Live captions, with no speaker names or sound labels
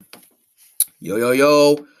Yo, yo,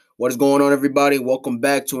 yo. What is going on, everybody? Welcome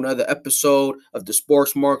back to another episode of the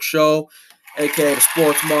Sports Mark Show, aka the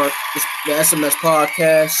Sports Mark, the SMS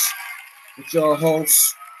podcast with your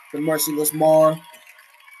hosts, the Merciless Mar.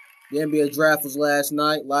 The NBA draft was last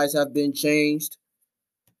night. Lives have been changed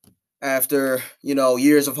after,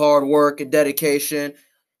 years of hard work and dedication,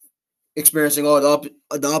 experiencing all the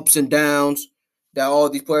ups and downs that all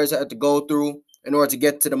these players had to go through in order to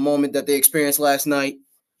get to the moment that they experienced last night.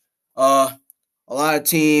 A lot of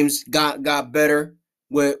teams got better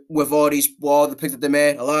with all the picks that they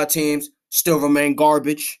made. A lot of teams still remain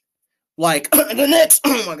garbage. Like the Knicks.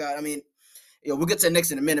 Oh my god. We'll get to the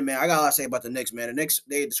Knicks in a minute, man. I got a lot to say about the Knicks, man. The Knicks,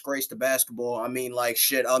 they disgraced the basketball.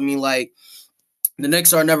 Shit. The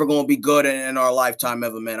Knicks are never going to be good in our lifetime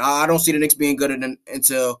ever, man. I don't see the Knicks being good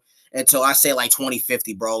until I say like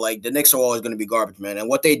 2050, bro. Like the Knicks are always going to be garbage, man. And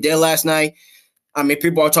what they did last night,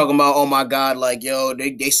 people are talking about, oh my god, like yo,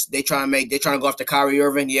 they trying to go after Kyrie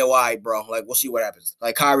Irving. Yeah, why, bro? Like we'll see what happens.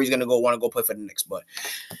 Like Kyrie's gonna want to go play for the Knicks, but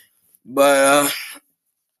we got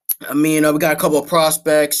a couple of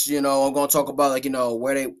prospects. I'm gonna talk about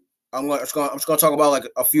where they. I'm just gonna talk about like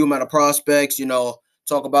a few amount of prospects.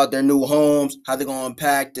 Talk about their new homes, how they're gonna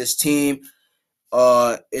impact this team.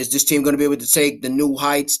 Is this team going to be able to take the new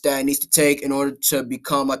heights that it needs to take in order to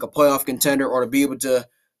become like a playoff contender, or to be able to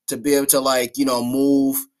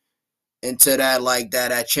move into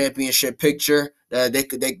that championship picture that they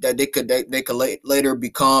could later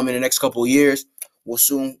become in the next couple of years? Well,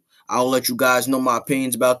 soon I'll let you guys know my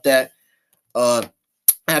opinions about that.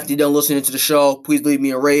 After you're done listening to the show, please leave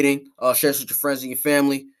me a rating. Share this with your friends and your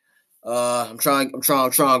family. I'm trying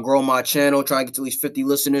to grow my channel, trying to get to at least 50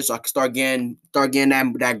 listeners so I can start getting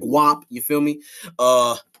that guap. You feel me?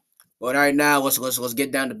 But right now, let's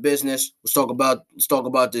get down to business. Let's talk about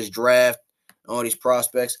this draft, all these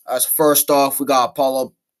prospects. First off, we got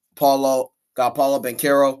Paulo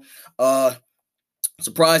Banchero.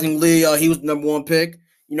 Surprisingly, he was the number one pick.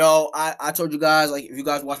 I told you guys, like, if you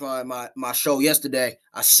guys watched my show yesterday,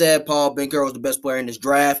 I said Paulo Banchero was the best player in this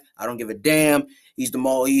draft. I don't give a damn. He's the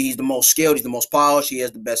most skilled. He's the most polished. He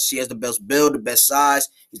has the best build, the best size.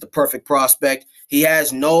 He's the perfect prospect. He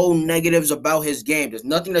has no negatives about his game. There's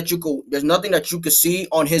nothing that you could see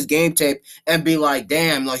on his game tape and be like,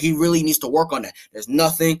 damn, like he really needs to work on that. There's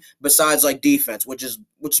nothing besides like defense, which is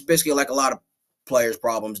basically like a lot of players'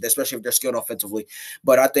 problems, especially if they're skilled offensively.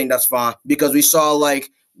 But I think that's fine because we saw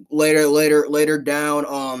like later in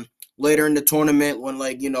the tournament when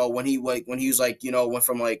he was went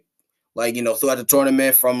from throughout the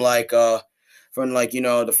tournament from the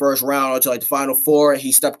first round to like the final four,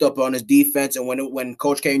 he stepped up on his defense, and when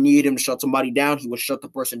Coach K needed him to shut somebody down, he would shut the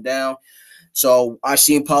person down. So I've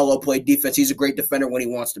seen Paulo play defense. He's a great defender when he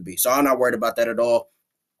wants to be. So I'm not worried about that at all.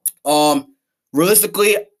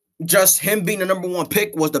 Realistically, just him being the number one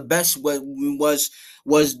pick was the best was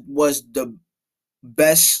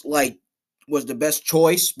the best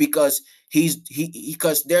choice because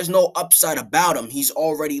because there's no upside about him. He's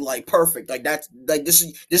already like perfect. Like that's like this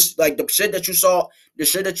like the shit that you saw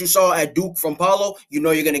at Duke from Paulo,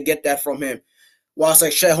 you're gonna get that from him. Whilst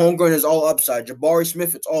like Chet Holmgren is all upside, Jabari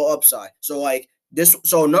Smith, it's all upside. So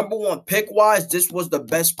number one pick wise, this was the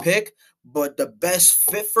best pick, but the best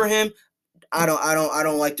fit for him, I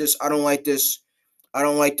don't like this. I don't like this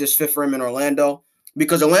fit for him in Orlando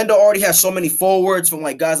because Orlando already has so many forwards from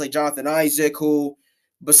like guys like Jonathan Isaac, who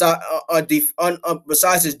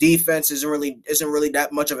besides his defense isn't really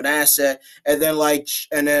that much of an asset. And then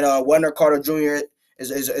Wendell Carter Jr.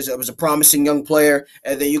 was a promising young player,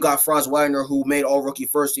 and then you got Franz Wagner, who made all rookie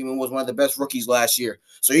first team and was one of the best rookies last year.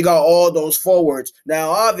 So you got all those forwards.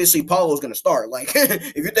 Now, obviously, Paulo's gonna start. Like,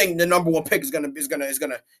 if you think the number one pick is gonna come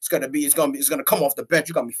off the bench,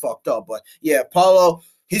 you're gonna be fucked up. But yeah, Paulo,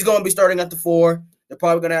 he's gonna be starting at the 4. They're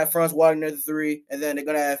probably gonna have Franz Wagner at the 3, and then they're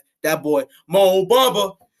gonna have that boy Mo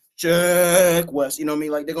Bamba, Jack West. You know what I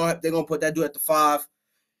mean? Like they're gonna put that dude at the 5.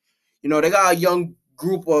 They got a young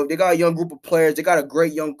group of players. They got a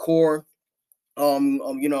great young core.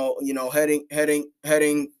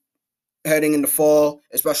 Heading in the fall,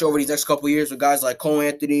 especially over these next couple of years with guys like Cole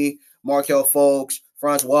Anthony, Markelle Fultz,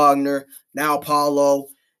 Franz Wagner, now Paulo.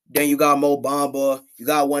 Then you got Mo Bamba, you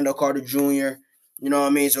got Wendell Carter Jr. You know what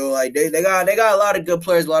I mean? So like they got a lot of good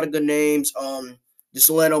players, a lot of good names. The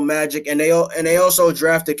Orlando Magic, and they also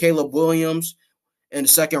drafted Caleb Williams in the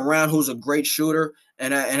second round, who's a great shooter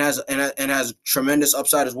and has tremendous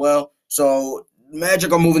upside as well. So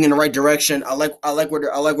Magic are moving in the right direction. I like where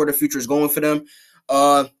the future is going for them.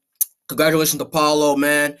 Congratulations to Paulo,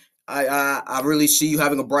 man. I really see you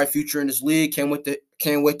having a bright future in this league. Can't wait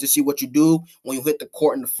can't wait to see what you do when you hit the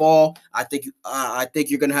court in the fall. I think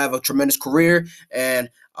you're gonna have a tremendous career, and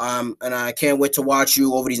I can't wait to watch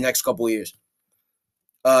you over these next couple of years.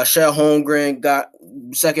 Chet Holmgren got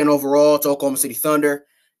second overall to Oklahoma City Thunder.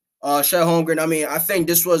 Chet Holmgren, I mean, I think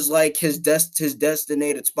this was like his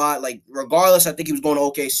designated spot. Like, regardless, I think he was going to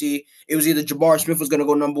OKC. It was either Jabari Smith was going to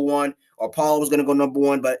go number one or Paulo was going to go number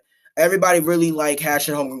one. But everybody really like had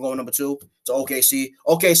Chet Holmgren going number two to OKC.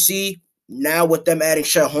 OKC, now with them adding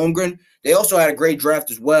Chet Holmgren, they also had a great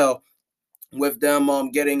draft as well with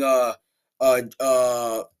them getting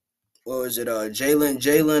what was it?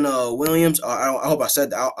 Jalen Williams. I hope I said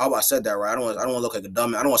that. I hope I said that right. I don't want to look like a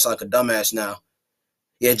dumb. I don't want to sound like a dumbass now.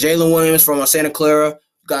 Yeah, Jalen Williams from Santa Clara.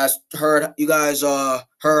 You guys heard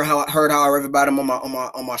how I read about him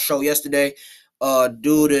on my show yesterday.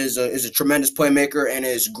 Dude is a tremendous playmaker and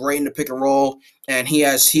is great in the pick and roll, and he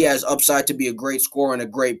has upside to be a great scorer and a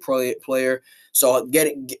great player. So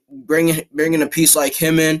bringing a piece like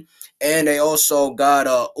him in, and they also got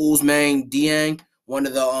Ousmane Dieng, one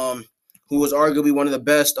of the who was arguably one of the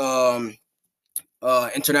best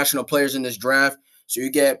international players in this draft. So you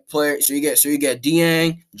get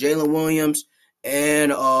Dieng, Jalen Williams,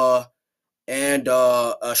 and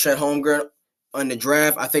Chet Holmgren on the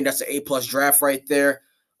draft. I think that's an A+ draft right there.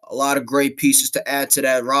 A lot of great pieces to add to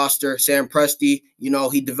that roster. Sam Presti,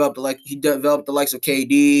 he developed the likes of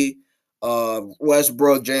KD,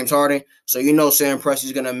 Westbrook, James Harden. So Sam Presti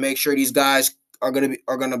is gonna make sure these guys are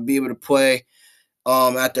gonna be able to play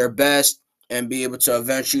at their best and be able to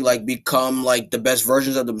eventually become the best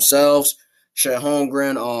versions of themselves. Chet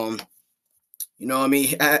Holmgren,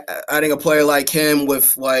 adding a player like him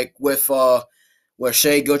with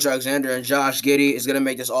Shai Gilgeous-Alexander and Josh Giddey is gonna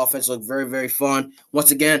make this offense look very, very fun.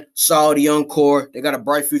 Once again, solid young core. They got a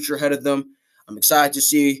bright future ahead of them. I'm excited to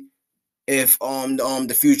see if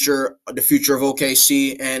the future of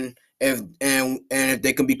OKC and if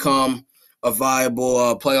they can become a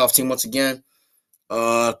viable playoff team once again.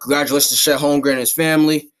 Congratulations to Chet Holmgren and his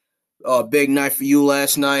family. Big night for you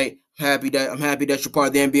last night. I'm happy that you're part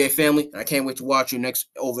of the NBA family. And I can't wait to watch you next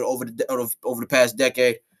over the past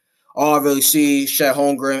decade. All I really see Chet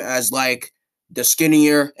Holmgren as the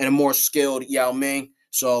skinnier and a more skilled Yao Ming.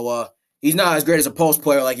 So he's not as great as a post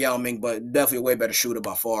player like Yao Ming, but definitely a way better shooter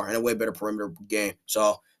by far and a way better perimeter game.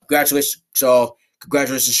 So congratulations to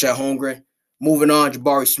Chet Holmgren. Moving on,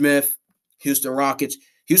 Jabari Smith, Houston Rockets.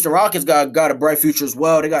 Houston Rockets got a bright future as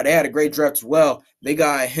well. They had a great draft as well. They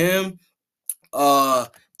got him,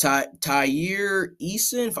 Tyre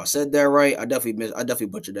Eason. If I said that right, I definitely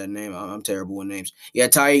butchered that name. I'm terrible with names. Yeah,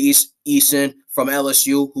 Tyre Eason from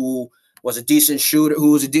LSU, who was a decent shooter,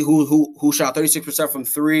 who shot 36% from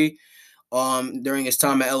three. During his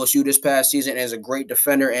time at LSU this past season, and is a great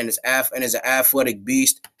defender and is an athletic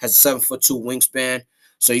beast. Has a 7'2" wingspan.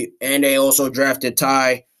 And they also drafted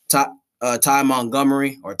Ty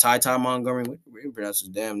Montgomery or Ty Montgomery. What do you pronounce his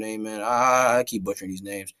damn name, man? I keep butchering these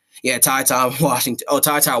names. Yeah, Ty Washington. Oh,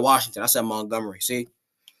 Ty Washington. I said Montgomery. See,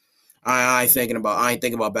 I ain't thinking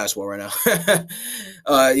about basketball right now.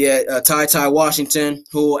 Ty Washington,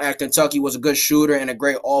 who at Kentucky was a good shooter and a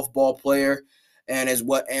great off-ball player, and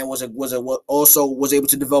also was able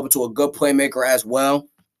to develop into a good playmaker as well.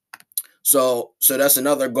 So that's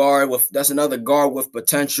another guard with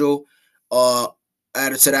potential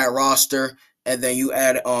added to that roster. And then you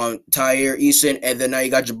add Tyre Eason, and then now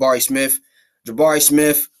you got Jabari Smith. Jabari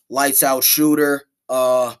Smith, lights out shooter,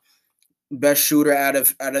 best shooter out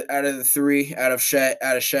of the three, out of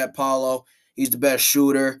Shet Paulo. He's the best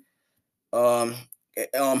shooter.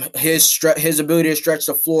 His ability to stretch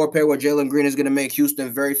the floor paired with Jalen Green is going to make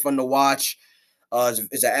Houston very fun to watch.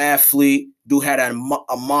 Is an athlete. Dude had a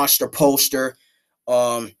monster poster.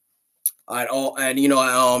 During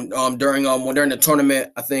the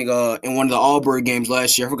tournament, I think in one of the Auburn games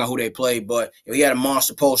last year, I forgot who they played, but he had a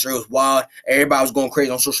monster poster. It was wild. Everybody was going crazy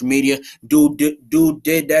on social media. He did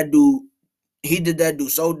that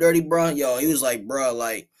dude so dirty, bro. Yo, he was like, bro,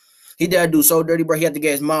 he did that dude so dirty, bro. He had to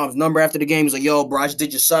get his mom's number after the game. He's like, yo, bro, I just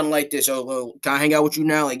did your son like this. Yo, can I hang out with you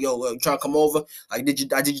now? Like, yo, you trying to come over? I did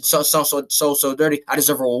your son so dirty. I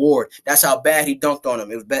deserve a reward. That's how bad he dunked on him.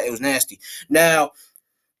 It was bad. It was nasty. Now,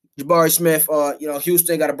 Jabari Smith,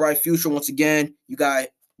 Houston got a bright future once again. You got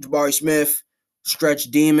Jabari Smith, stretch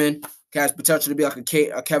demon, has potential to be like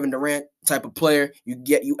a Kevin Durant type of player.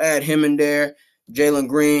 You add him in there. Jalen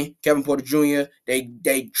Green, Kevin Porter Jr.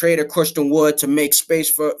 They traded Christian Wood to make space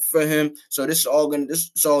for him. So this is all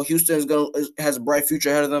so Houston has a bright future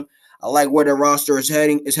ahead of them. I like where their roster is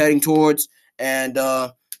heading towards, and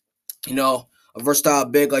a versatile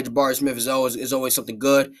big like Jabari Smith is always something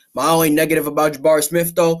good. My only negative about Jabari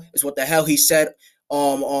Smith though is what the hell he said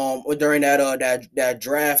during that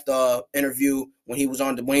draft interview when he was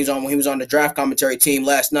on the draft commentary team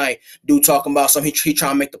last night. Dude talking about something he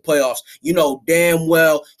trying to make the playoffs. You know damn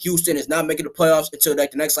well Houston is not making the playoffs until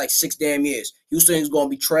like the next like 6 damn years. Houston is going to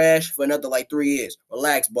be trash for another like 3 years.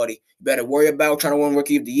 Relax, buddy. You better worry about trying to win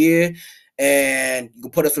Rookie of the Year. And you can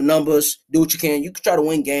put up some numbers, do what you can. You can try to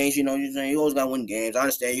win games, you always gotta win games. I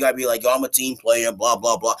understand you gotta be like, yo, I'm a team player, blah,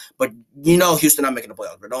 blah, blah. But Houston not making the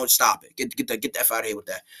playoffs, but don't stop it. Get the F out of here with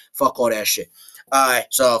that. Fuck all that shit. All right,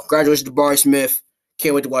 so congratulations to Barry Smith.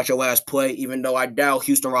 Can't wait to watch your ass play, even though I doubt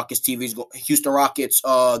Houston Rockets games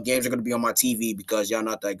are gonna be on my TV because y'all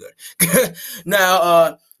not that good.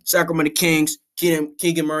 Now, Sacramento Kings,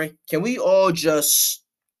 Keegan Murray. Can we all just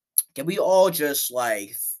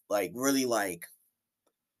really like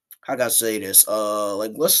how can I say this?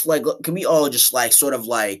 Can we all just like sort of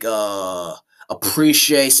like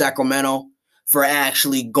appreciate Sacramento for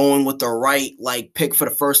actually going with the right like pick for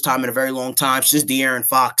the first time in a very long time since De'Aaron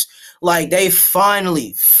Fox. Like they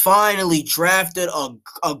finally drafted a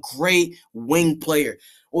great wing player.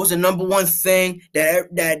 What was the number one thing that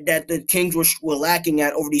the Kings were lacking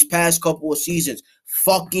at over these past couple of seasons?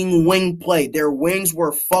 Fucking wing play. Their wings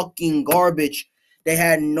were fucking garbage. They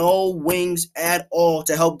had no wings at all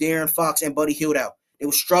to help De'Aaron Fox and Buddy Hield out. They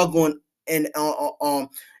were struggling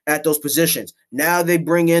at those positions. Now they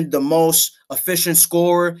bring in the most efficient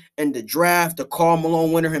scorer in the draft, the Karl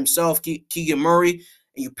Malone winner himself, Keegan Murray,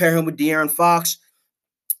 and you pair him with De'Aaron Fox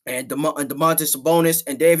and Domantas Sabonis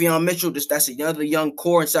and Davion Mitchell. That's another young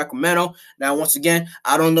core in Sacramento. Now, once again,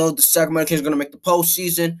 I don't know if the Sacramento Kings are going to make the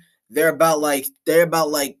postseason. They're about like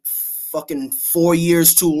fucking 4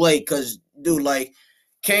 years too late because, dude, like,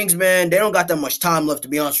 Kings, man, they don't got that much time left, to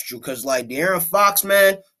be honest with you, because, like, De'Aaron Fox,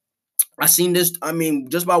 man, I seen this,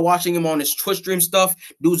 just by watching him on his Twitch stream stuff,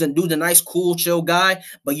 dude's a nice, cool, chill guy,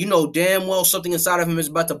 but you know damn well something inside of him is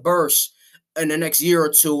about to burst in the next year or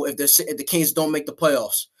two if the Kings don't make the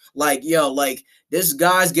playoffs. Like, yo, like, this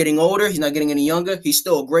guy's getting older. He's not getting any younger. He's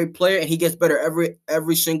still a great player, and he gets better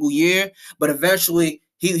every single year, but eventually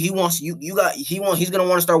he's gonna want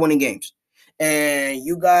to start winning games. And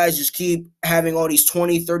you guys just keep having all these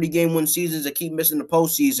 20, 30 game win seasons and keep missing the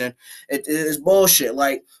postseason. It's bullshit.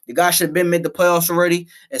 Like, the guy should have been made the playoffs already.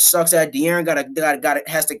 It sucks that De'Aaron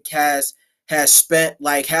has spent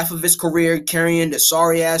like half of his career carrying the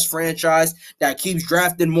sorry ass franchise that keeps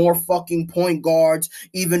drafting more fucking point guards,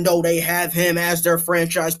 even though they have him as their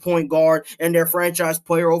franchise point guard and their franchise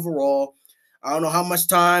player overall. I don't know how much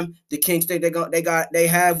time the Kings think they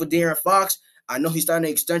have with De'Aaron Fox. I know he signed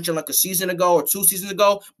an extension like a season ago or 2 seasons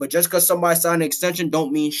ago, but just because somebody signed an extension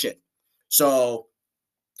don't mean shit. So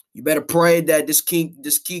you better pray that this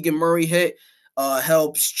Keegan Murray hit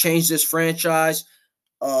helps change this franchise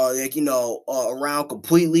around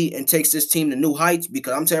completely and takes this team to new heights,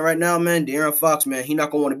 because I'm telling you right now, man, De'Aaron Fox, man, he's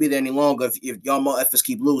not going to want to be there any longer if y'all motherfuckers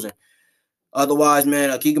keep losing. Otherwise,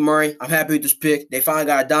 man, Keegan Murray, I'm happy with this pick. They finally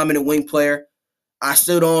got a dominant wing player. I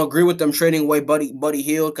still don't agree with them trading away Buddy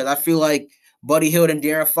Hield, because I feel like Buddy Hield and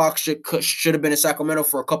De'Aaron Fox should have been in Sacramento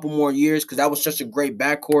for a couple more years, because that was such a great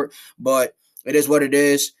backcourt. But it is what it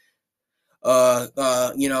is. Congrats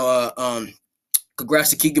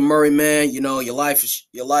to Keegan Murray, man. You know, your life. This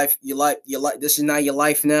is not your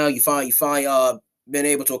life now. You finally been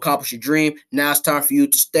able to accomplish your dream. Now it's time for you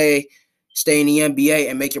to stay in the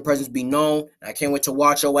NBA and make your presence be known. I can't wait to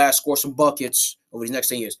watch your ass score some buckets over these next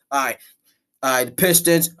 10 years. All right. The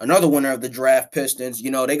Pistons, another winner of the draft, Pistons.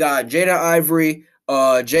 You know, they got Jaden Ivory,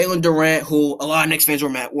 Jalen Durant, who a lot of Knicks fans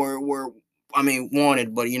wanted,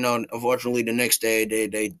 but unfortunately the next day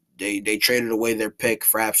they traded away their pick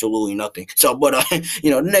for absolutely nothing. So, but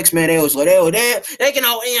the Knicks, man, they always like they can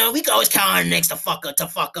we can always count on the Knicks to fuck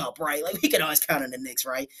up, right? Like, we can always count on the Knicks,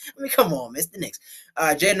 right? I mean, come on, man, it's the Knicks.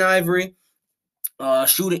 Jaden Ivory,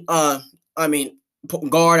 shooting.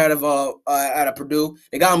 Guard out of Purdue.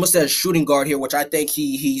 They got him listed as shooting guard here, which I think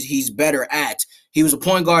he's better at. He was a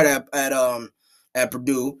point guard at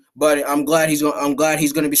Purdue, but I'm glad he's going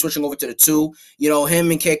to be switching over to the 2. You know,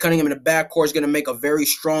 him and Cade Cunningham in the backcourt is going to make a very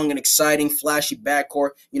strong and exciting, flashy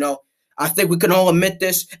backcourt. You know, I think we can all admit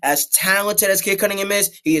this. As talented as Cade Cunningham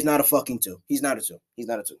is, he is not a fucking 2. He's not a 2. He's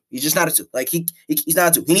just not a 2. Like, he's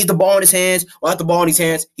not a 2. He needs the ball in his hands. Without the ball in his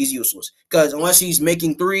hands, he's useless. Because unless he's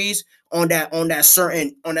making threes on that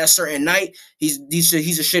certain night, he's a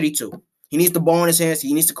shitty 2. He needs the ball in his hands.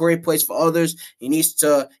 He needs to create plays for others. He needs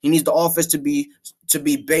the offense to be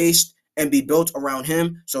based and be built around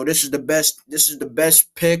him. So this is the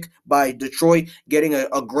best pick by Detroit, getting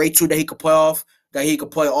a great 2 that he could play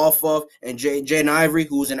off of, and Jaden Ivory,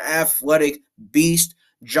 who's an athletic beast.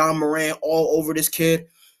 John Moran all over this kid.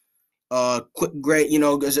 quick, great.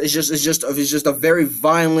 It's just a very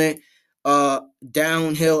violent,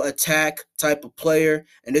 downhill attack type of player,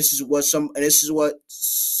 and this is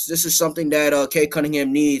something that Kate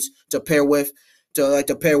Cunningham needs to pair with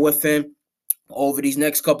him over these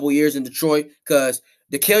next couple of years in Detroit, because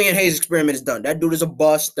the Killian Hayes experiment is done. That dude is a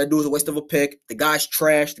bust. That dude is a waste of a pick. The guy's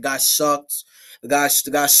trash. The guy sucks. The guy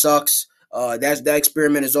sucks. That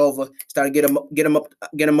experiment is over. It's time to get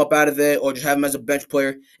him up out of there, or just have him as a bench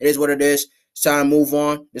player. It is what it is. It's time to move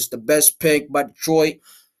on. It's the best pick by Detroit.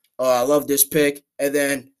 I love this pick. And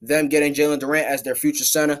then them getting Jalen Durant as their future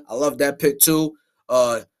center. I love that pick too.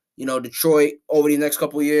 Detroit over these next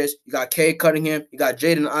couple of years, you got Cade Cunningham, you got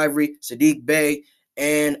Jaden Ivory, Sadiq Bey,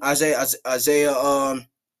 and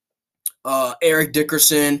Eric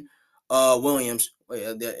Dickerson, Williams. Wait,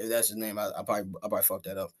 if that's his name, I probably fucked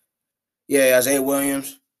that up. Yeah, Isaiah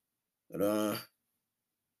Williams. But,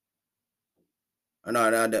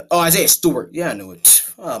 Isaiah Stewart. Yeah, I knew it.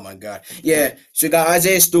 Oh my god. Yeah, so you got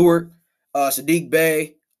Isaiah Stewart, Sadiq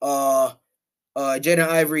Bey, Jaden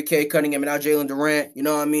Ivory, Cade Cunningham, and now Jalen Durant. You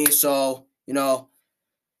know what I mean? So that's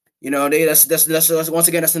once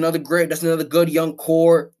again that's another good young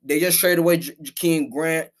core. They just traded away Jakeem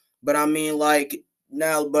Grant, but I mean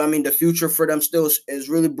the future for them still is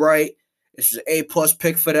really bright. This is an A+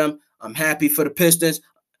 pick for them. I'm happy for the Pistons.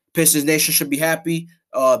 Pistons Nation should be happy.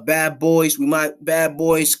 Bad Boys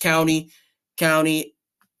County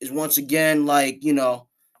is once again they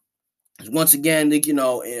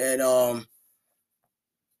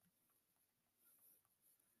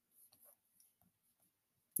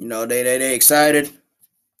excited.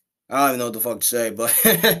 I don't even know what the fuck to say, but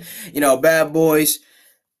Bad Boys.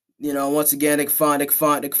 Once again they can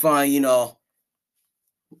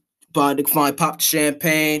pop the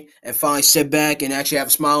champagne and finally sit back and actually have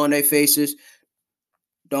a smile on their faces.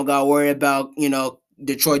 Don't gotta worry about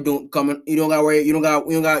Detroit coming. You don't gotta worry. You don't got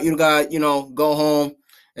go home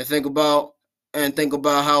and think about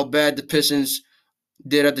how bad the Pistons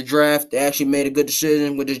did at the draft. They actually made a good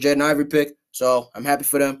decision with this Jaden Ivory pick, so I'm happy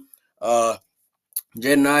for them.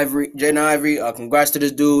 Jaden Ivory. Congrats to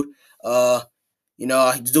this dude.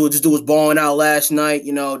 This dude was balling out last night.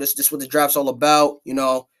 This is what the draft's all about.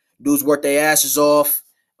 Dudes work their asses off.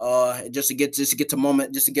 Just to get to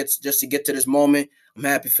this moment. I'm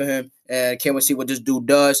happy for him, and I can't wait to see what this dude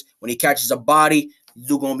does when he catches a body.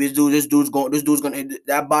 That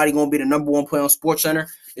body gonna be the number one player on SportsCenter.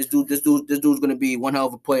 This dude's gonna be one hell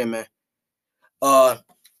of a player, man.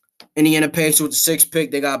 Indiana Pacers with the 6th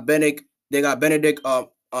pick. They got Benedict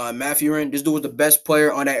Mathurin. This dude was the best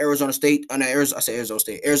player on that Arizona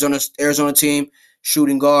team,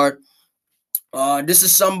 shooting guard. This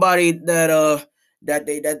is somebody that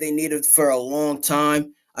they needed for a long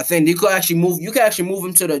time. I think you could actually move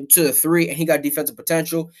him to the 3, and he got defensive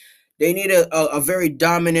potential. They need a very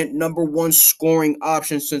dominant number 1 scoring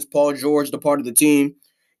option since Paul George departed the team.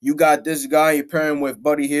 You got this guy you're pairing with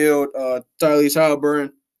Buddy Hield, Tyrese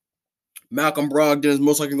Halliburton, Malcolm Brogdon is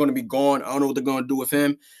most likely going to be gone. I don't know what they're going to do with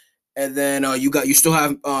him. And then you still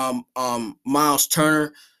have Miles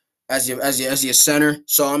Turner as your center.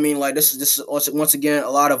 So I mean, this is once again a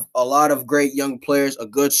lot of great young players, a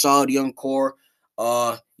good solid young core.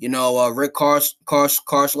 Rick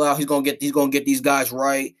Carlisle, he's gonna get these guys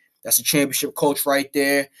right. That's a championship coach right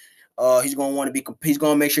there. He's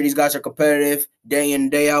gonna make sure these guys are competitive day in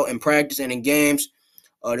and day out in practice and in games.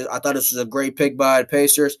 I thought this was a great pick by the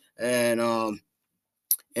Pacers, and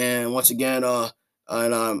once again,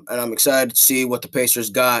 I'm excited to see what the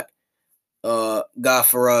Pacers got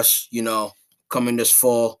for us, coming this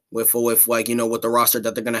fall with with the roster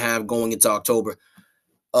that they're gonna have going into October.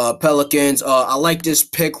 Pelicans. I like this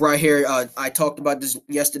pick right here. I talked about this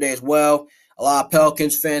yesterday as well. A lot of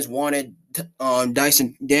Pelicans fans wanted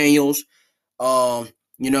Dyson Daniels. One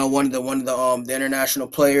of the international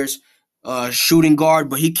players, shooting guard,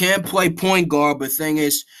 but he can play point guard. But the thing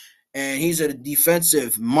is, and he's a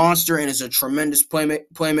defensive monster and is a tremendous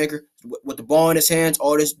playmaker with the ball in his hands.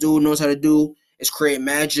 All this dude knows how to do is create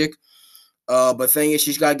magic. But the thing is,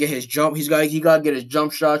 he's got to get his jump. He got to get his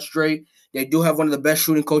jump shot straight. They do have one of the best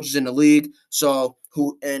shooting coaches in the league. So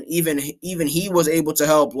even he was able to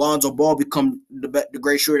help Lonzo Ball become the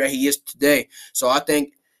great shooter that he is today. So I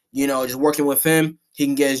think just working with him, he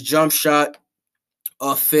can get his jump shot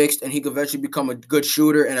fixed, and he could eventually become a good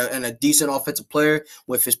shooter and a decent offensive player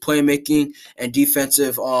with his playmaking and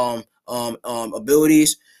defensive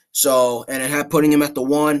abilities. So, and then putting him at the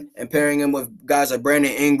 1 and pairing him with guys like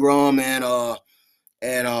Brandon Ingram and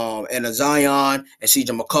Zion and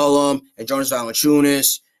CJ McCollum and Jonas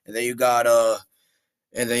Valanciunas, and then you got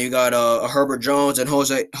And then you got Herbert Jones and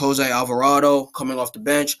Jose Alvarado coming off the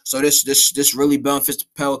bench. So this really benefits the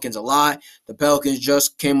Pelicans a lot. The Pelicans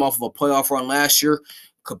just came off of a playoff run last year,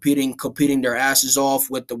 competing their asses off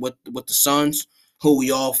with the Suns, who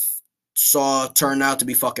we all saw turn out to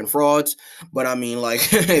be fucking frauds. But I mean, like,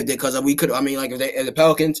 because we could, I mean, like, if the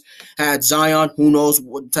Pelicans had Zion, who knows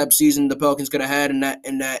what type of season the Pelicans could have had in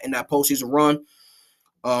that postseason run.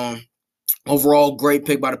 Um, Overall, great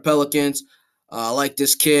pick by the Pelicans. I like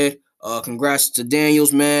this kid. Congrats to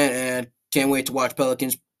Daniels, man, and can't wait to watch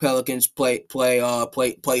Pelicans play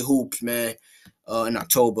hoops, man, in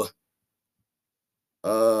October.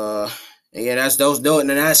 Uh, and yeah, and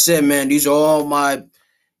that's it, man. These are all my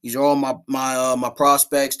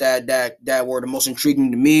prospects that were the most intriguing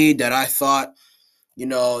to me. That I thought,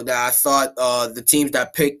 the teams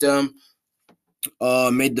that picked them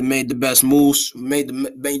made the best moves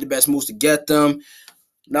to get them.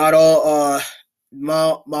 Not all.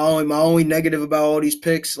 My only negative about all these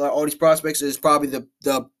picks, like all these prospects, is probably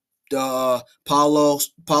the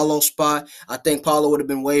Paulo spot. I think Paulo would have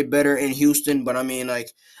been way better in Houston, but I mean,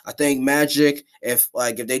 like, I think Magic, if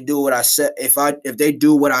they do what I said, if they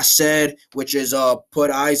do what I said, which is put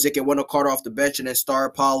Isaac and Wendell Carter off the bench and then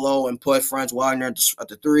start Paulo and put Franz Wagner at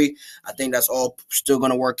the three, I think that's all still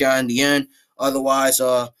gonna work out in the end. Otherwise,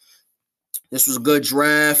 this was a good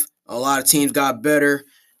draft. A lot of teams got better.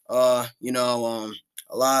 A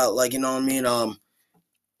lot, like, you know what I mean.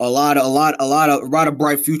 A lot of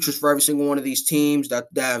bright futures for every single one of these teams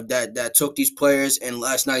that took these players in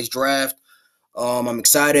last night's draft. I'm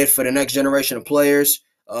excited for the next generation of players.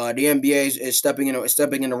 The NBA is stepping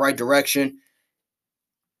in the right direction.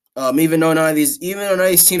 Even though none of these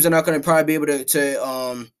teams are not going to probably be able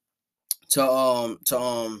to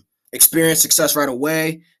experience success right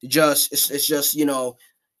away. It's just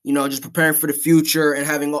just preparing for the future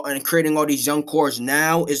and creating all these young cores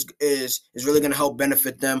now is really going to help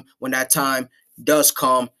benefit them when that time does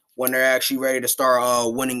come, when they're actually ready to start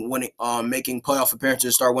making playoff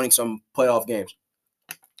appearances, start winning some playoff games.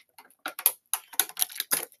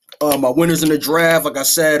 My winners in the draft, like I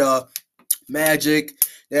said, Magic.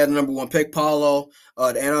 They had the number one pick, Paulo.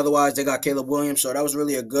 And otherwise, they got Caleb Williams. So that was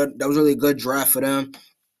really a good draft for them.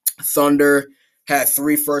 Thunder had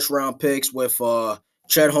 3 first round picks with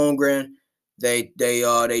Chet Holmgren. They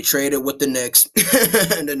traded with the Knicks.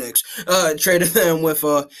 The Knicks traded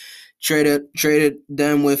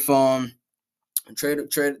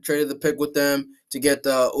the pick with them to get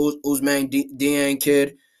the Ousmane Dieng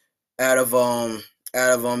kid out of the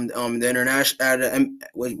international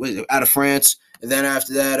out of France. And then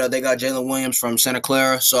after that, they got Jalen Williams from Santa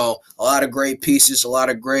Clara. So a lot of great pieces,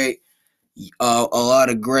 a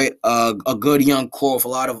good young core with a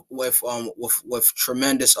lot of with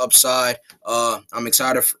tremendous upside. I'm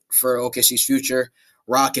excited for OKC's future.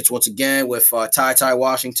 Rockets once again with Ty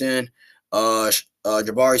Washington,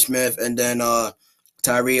 Jabari Smith, and then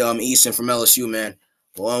Tyree Eason from LSU. Man,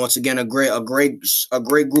 well, once again, a great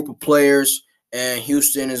group of players, and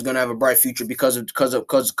Houston is gonna have a bright future because of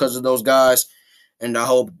those guys. And I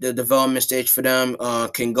hope the development stage for them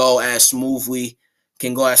can go as smoothly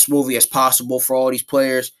as possible for all these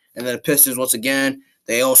players. And then the Pistons, once again,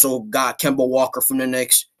 they also got Kemba Walker from the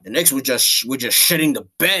Knicks. The Knicks were just shitting the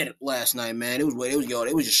bed last night, man. They was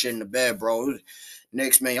just shitting the bed, bro.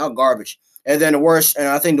 Knicks, man, y'all garbage. And then the worst, and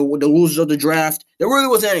I think the losers of the draft, there really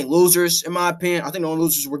wasn't any losers in my opinion. I think the only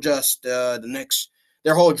losers were just the Knicks.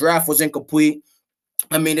 Their whole draft was incomplete.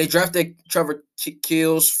 I mean, they drafted Trevor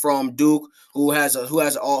Keels from Duke, who has a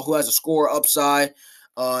score upside.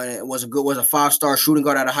 Was a 5-star shooting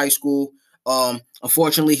guard out of high school.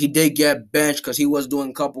 Unfortunately, he did get benched because he was doing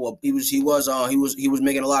a couple of he was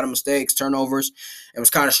making a lot of mistakes, turnovers, and was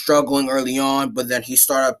kind of struggling early on. But then he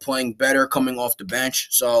started playing better coming off the bench.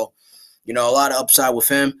 So, a lot of upside with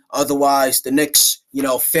him. Otherwise, the Knicks,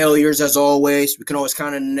 failures as always. We can always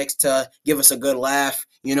count on the Knicks to give us a good laugh.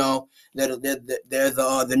 They're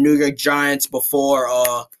the New York Giants before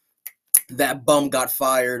that bum got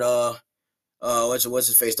fired. What's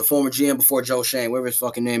his face? The former GM before Joe Shane, whatever his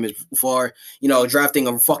fucking name is, before drafting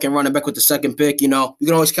a fucking running back with the second pick. You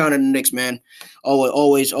can always count on the Knicks, man.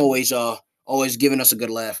 Always giving us a good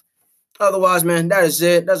laugh. Otherwise, man, that is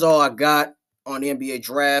it. That's all I got on the NBA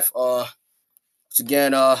draft. Once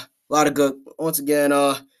again, a lot of good. Once again,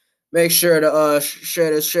 make sure to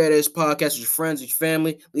share this podcast with your friends, with your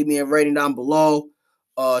family. Leave me a rating down below.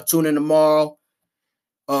 Tune in tomorrow.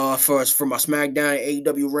 For my SmackDown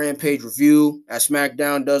AEW Rampage review, as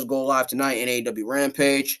SmackDown does go live tonight in AEW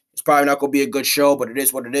Rampage. It's probably not going to be a good show, but it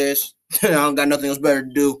is what it is. I don't got nothing else better to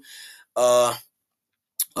do.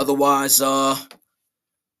 Otherwise,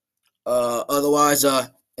 Otherwise,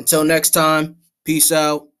 until next time, peace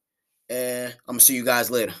out, and I'm gonna see you guys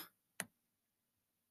later.